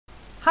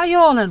Hi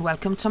all and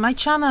welcome to my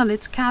channel,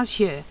 it's Kaz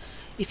here.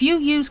 If you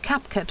use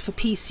CapCut for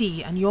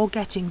PC and you're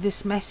getting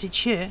this message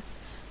here,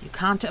 you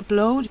can't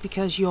upload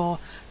because your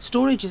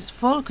storage is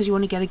full because you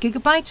only get 1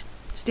 GB,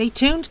 stay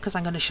tuned because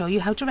I'm going to show you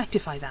how to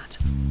rectify that.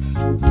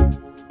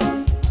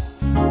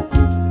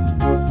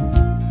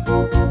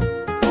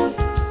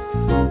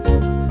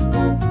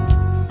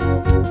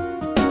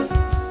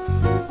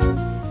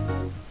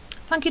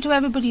 Thank you to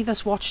everybody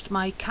that's watched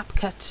my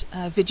CapCut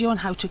video on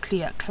how to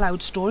clear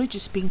cloud storage.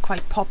 It's been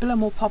quite popular,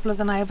 more popular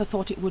than I ever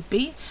thought it would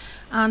be.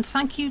 And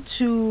thank you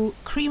to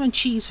Cream and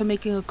Cheese for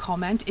making a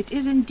comment. It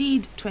is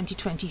indeed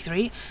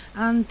 2023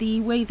 and the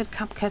way that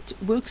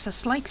CapCut works has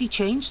slightly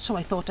changed, so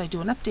I thought I'd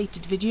do an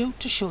updated video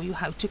to show you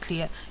how to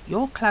clear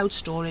your cloud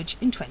storage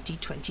in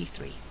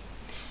 2023.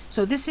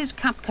 So this is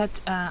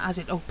CapCut as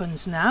it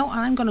opens now,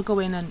 and I'm going to go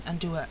in and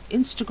do an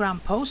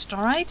Instagram post,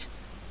 alright?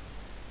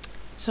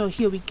 So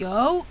here we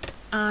go.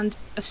 And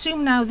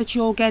assume now that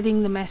you're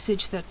getting the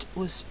message that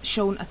was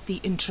shown at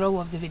the intro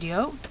of the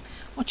video.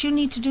 What you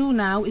need to do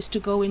now is to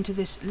go into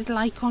this little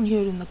icon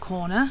here in the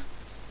corner,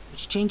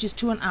 which changes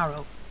to an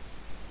arrow.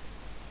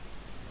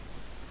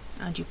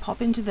 And you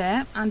pop into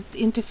there, and the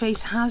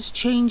interface has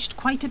changed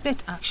quite a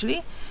bit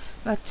actually.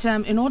 But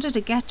in order to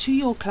get to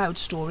your cloud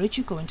storage,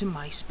 you go into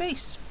My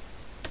Space.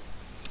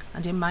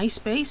 And in My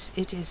Space,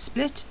 it is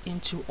split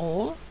into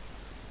all,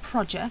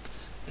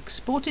 projects,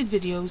 exported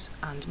videos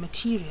and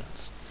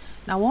materials.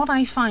 Now what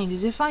I find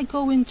is if I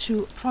go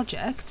into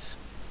projects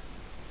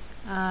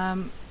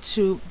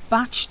to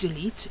batch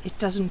delete, it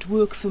doesn't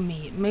work for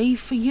me. It may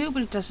for you,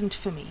 but it doesn't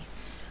for me.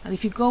 And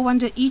if you go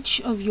under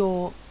each of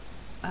your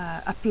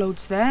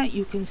uploads there,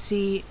 you can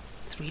see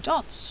 3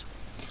 dots.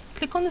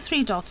 Click on the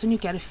 3 dots and you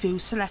get a few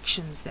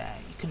selections there.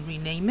 You can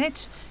rename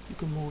it, you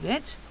can move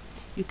it,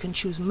 you can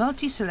choose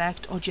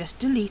multi-select or just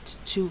delete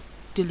to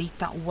delete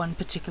that one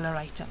particular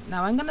item.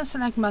 Now I'm going to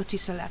select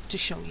multi-select to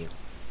show you.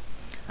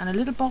 And a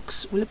little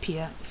box will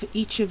appear for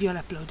each of your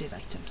uploaded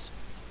items.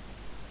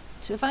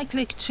 So if I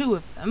click 2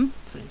 of them,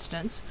 for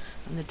instance,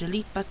 and the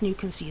delete button you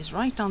can see is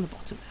right down the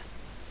bottom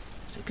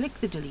there. So click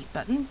the delete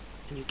button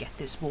and you get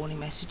this warning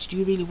message. Do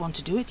you really want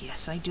to do it?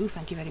 Yes, I do.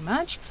 Thank you very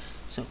much.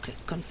 So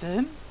click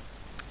confirm.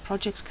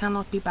 Projects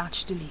cannot be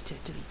batch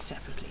deleted. Delete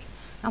separately.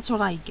 That's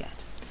what I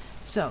get.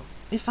 So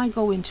if I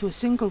go into a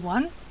single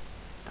one,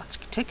 that's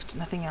ticked,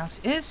 nothing else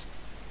is.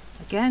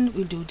 Again,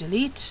 we'll do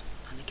delete,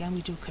 and again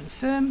we do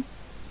confirm,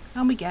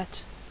 and we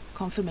get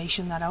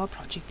confirmation that our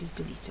project is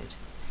deleted.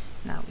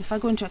 Now if I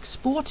go into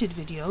exported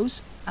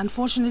videos,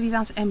 unfortunately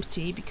that's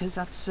empty because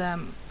that's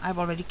I've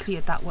already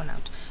cleared that one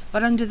out.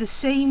 But under the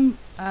same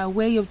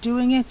way of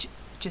doing it,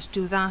 just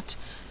do that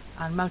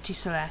and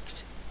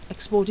multi-select.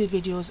 Exported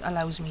videos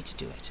allows me to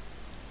do it.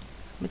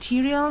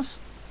 Materials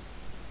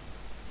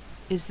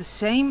is the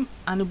same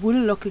and it will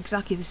look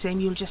exactly the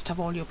same. You'll just have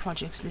all your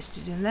projects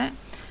listed in there.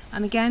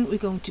 And again we're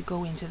going to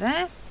go into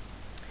there.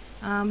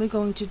 We're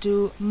going to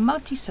do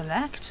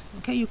multi-select.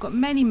 Okay, you've got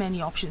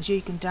many options here.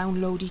 You can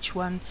download each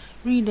one,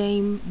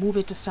 rename, move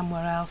it to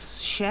somewhere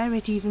else, share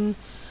it even,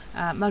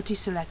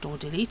 multi-select or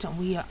delete.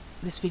 And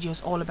this video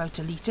is all about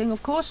deleting,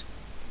 of course.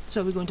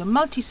 So we're going to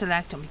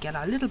multi-select and we get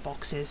our little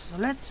boxes. So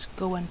let's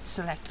go and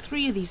select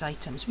 3 of these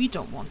items. We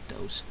don't want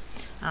those.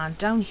 And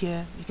down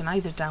here you can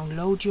either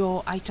download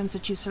your items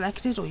that you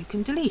selected or you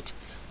can delete.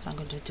 So I'm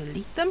going to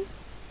delete them.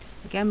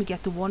 Again we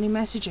get the warning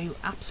message. Are you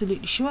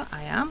absolutely sure?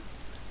 I am.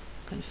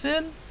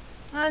 Confirm,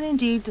 and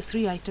indeed the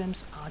 3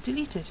 items are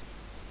deleted.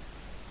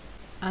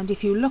 And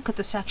if you look at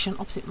the section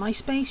opposite My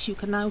Space, you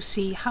can now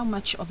see how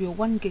much of your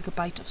 1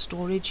 GB of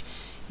storage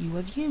you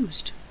have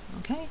used.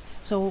 Okay,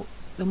 so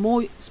the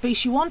more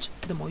space you want,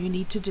 the more you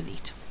need to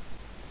delete.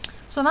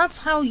 So that's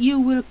how you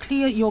will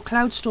clear your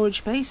cloud storage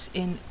space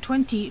in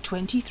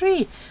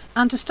 2023.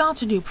 And to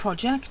start a new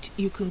project,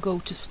 you can go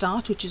to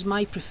Start, which is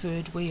my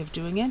preferred way of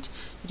doing it.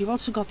 But you've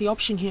also got the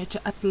option here to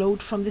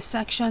upload from this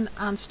section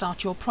and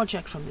start your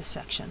project from this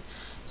section.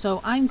 So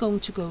I'm going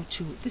to go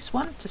to this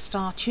one to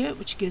start here,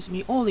 which gives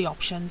me all the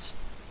options.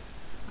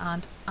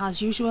 And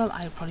as usual,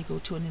 I'll probably go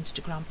to an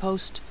Instagram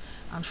post.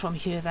 And from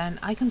here then,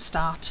 I can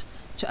start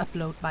to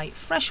upload my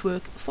fresh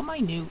work for my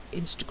new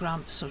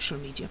Instagram social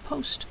media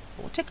post,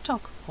 or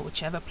TikTok, or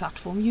whichever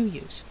platform you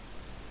use.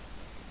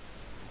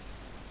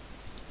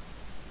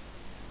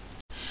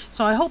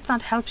 So I hope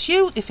that helps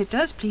you. If it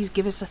does, please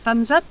give us a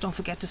thumbs up. Don't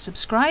forget to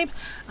subscribe.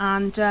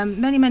 And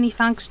many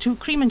thanks to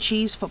Cream and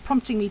Cheese for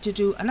prompting me to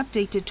do an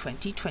updated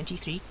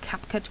 2023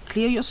 CapCut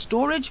Clear Your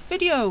Storage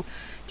video.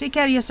 Take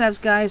care of yourselves,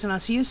 guys, and I'll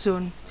see you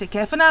soon. Take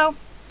care for now.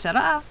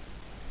 Ta-da!